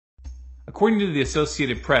According to the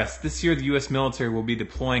Associated Press, this year the U.S. military will be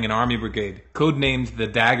deploying an Army brigade, codenamed the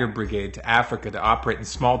Dagger Brigade, to Africa to operate in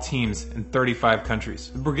small teams in 35 countries.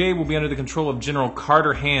 The brigade will be under the control of General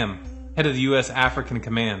Carter Ham, head of the U.S. African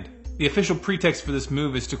Command. The official pretext for this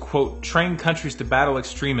move is to, quote, train countries to battle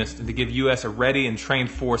extremists and to give U.S. a ready and trained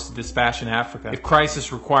force to dispatch in Africa if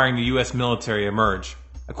crises requiring the U.S. military emerge.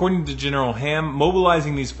 According to General Ham,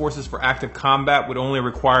 mobilizing these forces for active combat would only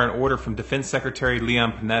require an order from Defense Secretary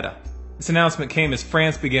Leon Panetta. This announcement came as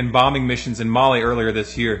France began bombing missions in Mali earlier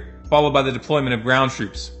this year, followed by the deployment of ground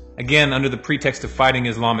troops, again under the pretext of fighting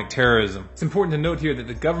Islamic terrorism. It's important to note here that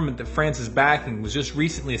the government that France is backing was just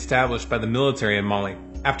recently established by the military in Mali,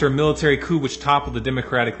 after a military coup which toppled the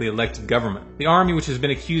democratically elected government. The army, which has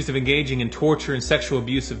been accused of engaging in torture and sexual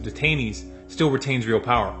abuse of detainees, still retains real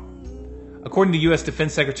power. According to U.S.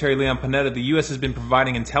 Defense Secretary Leon Panetta, the U.S. has been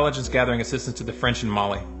providing intelligence gathering assistance to the French in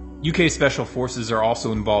Mali. UK Special Forces are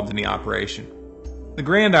also involved in the operation. The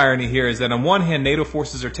grand irony here is that on one hand, NATO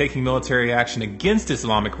forces are taking military action against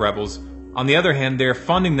Islamic rebels. On the other hand, they are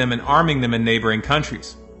funding them and arming them in neighboring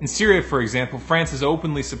countries. In Syria, for example, France has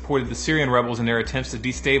openly supported the Syrian rebels in their attempts to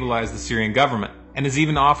destabilize the Syrian government, and has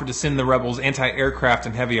even offered to send the rebels anti-aircraft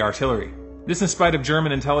and heavy artillery. This in spite of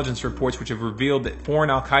German intelligence reports which have revealed that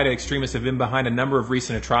foreign al-Qaeda extremists have been behind a number of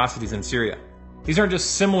recent atrocities in Syria. These aren't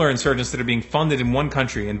just similar insurgents that are being funded in one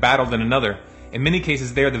country and battled in another. In many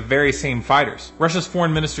cases, they are the very same fighters. Russia's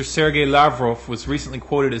Foreign Minister Sergei Lavrov was recently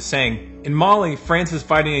quoted as saying, "In Mali, France is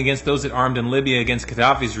fighting against those it armed in Libya against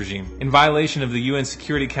Gaddafi's regime, in violation of the UN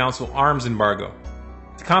Security Council arms embargo."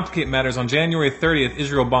 To complicate matters, on January 30th,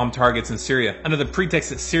 Israel bombed targets in Syria, under the pretext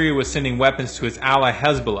that Syria was sending weapons to its ally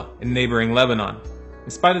Hezbollah in neighboring Lebanon. In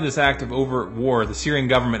spite of this act of overt war, the Syrian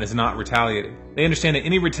government has not retaliated. They understand that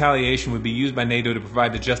any retaliation would be used by NATO to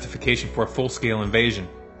provide the justification for a full-scale invasion.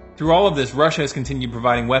 Through all of this, Russia has continued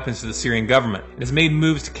providing weapons to the Syrian government and has made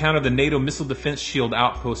moves to counter the NATO missile defense shield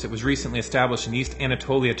outpost that was recently established in East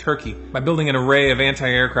Anatolia, Turkey, by building an array of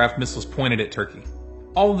anti-aircraft missiles pointed at Turkey.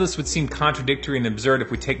 All of this would seem contradictory and absurd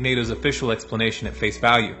if we take NATO's official explanation at face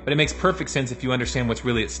value, but it makes perfect sense if you understand what's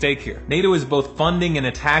really at stake here. NATO is both funding and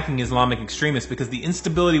attacking Islamic extremists because the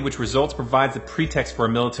instability which results provides a pretext for a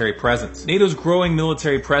military presence. NATO's growing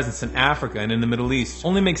military presence in Africa and in the Middle East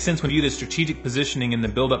only makes sense when viewed as strategic positioning in the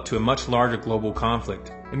build-up to a much larger global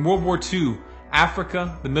conflict. In World War II,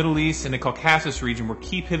 Africa, the Middle East, and the Caucasus region were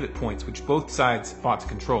key pivot points which both sides fought to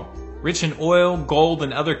control. Rich in oil, gold,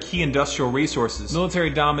 and other key industrial resources, military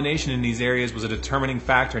domination in these areas was a determining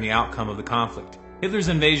factor in the outcome of the conflict. Hitler's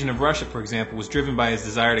invasion of Russia, for example, was driven by his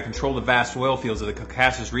desire to control the vast oil fields of the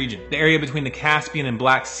Caucasus region, the area between the Caspian and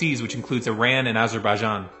Black Seas, which includes Iran and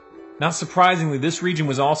Azerbaijan. Not surprisingly, this region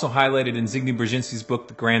was also highlighted in Zbigniew Brzezinski's book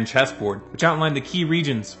The Grand Chessboard, which outlined the key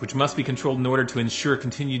regions which must be controlled in order to ensure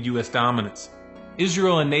continued U.S. dominance.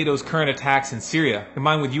 Israel and NATO's current attacks in Syria,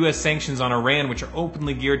 combined with U.S. sanctions on Iran which are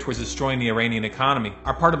openly geared towards destroying the Iranian economy,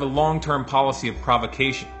 are part of a long-term policy of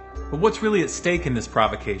provocation. But what's really at stake in this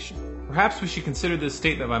provocation? Perhaps we should consider this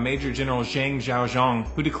statement by Major General Zhang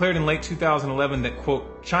Zhaozhong, who declared in late 2011 that,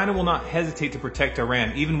 quote, "China will not hesitate to protect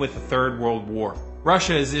Iran even with a third world war."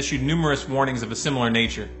 Russia has issued numerous warnings of a similar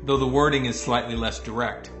nature, though the wording is slightly less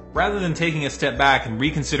direct. Rather than taking a step back and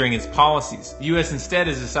reconsidering its policies, the U.S. instead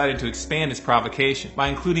has decided to expand its provocation by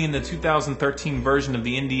including in the 2013 version of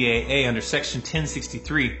the NDAA under Section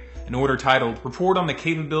 1063 an order titled Report on the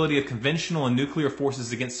Capability of Conventional and Nuclear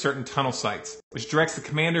Forces Against Certain Tunnel Sites, which directs the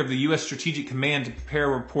commander of the U.S. Strategic Command to prepare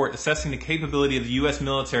a report assessing the capability of the U.S.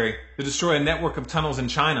 military to destroy a network of tunnels in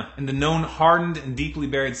China and the known hardened and deeply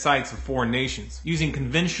buried sites of foreign nations, using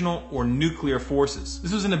conventional or nuclear forces.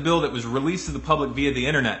 This was in a bill that was released to the public via the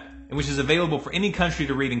internet, and which is available for any country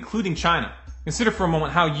to read, including China. Consider for a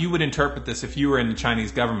moment how you would interpret this if you were in the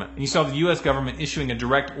Chinese government, and you saw the U.S. government issuing a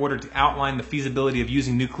direct order to outline the feasibility of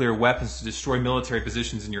using nuclear weapons to destroy military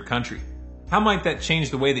positions in your country. How might that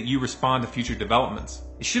change the way that you respond to future developments?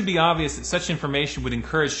 It should be obvious that such information would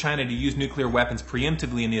encourage China to use nuclear weapons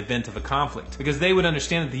preemptively in the event of a conflict, because they would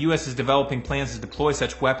understand that the U.S. is developing plans to deploy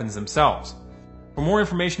such weapons themselves. For more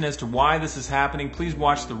information as to why this is happening, please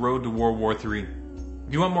watch The Road to World War III.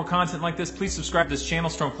 If you want more content like this, please subscribe to this channel,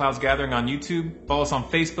 Storm Clouds Gathering, on YouTube. Follow us on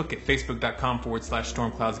Facebook at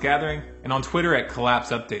facebook.com/stormcloudsgathering and on Twitter at Collapse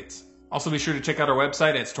Updates. Also be sure to check out our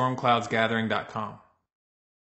website at stormcloudsgathering.com.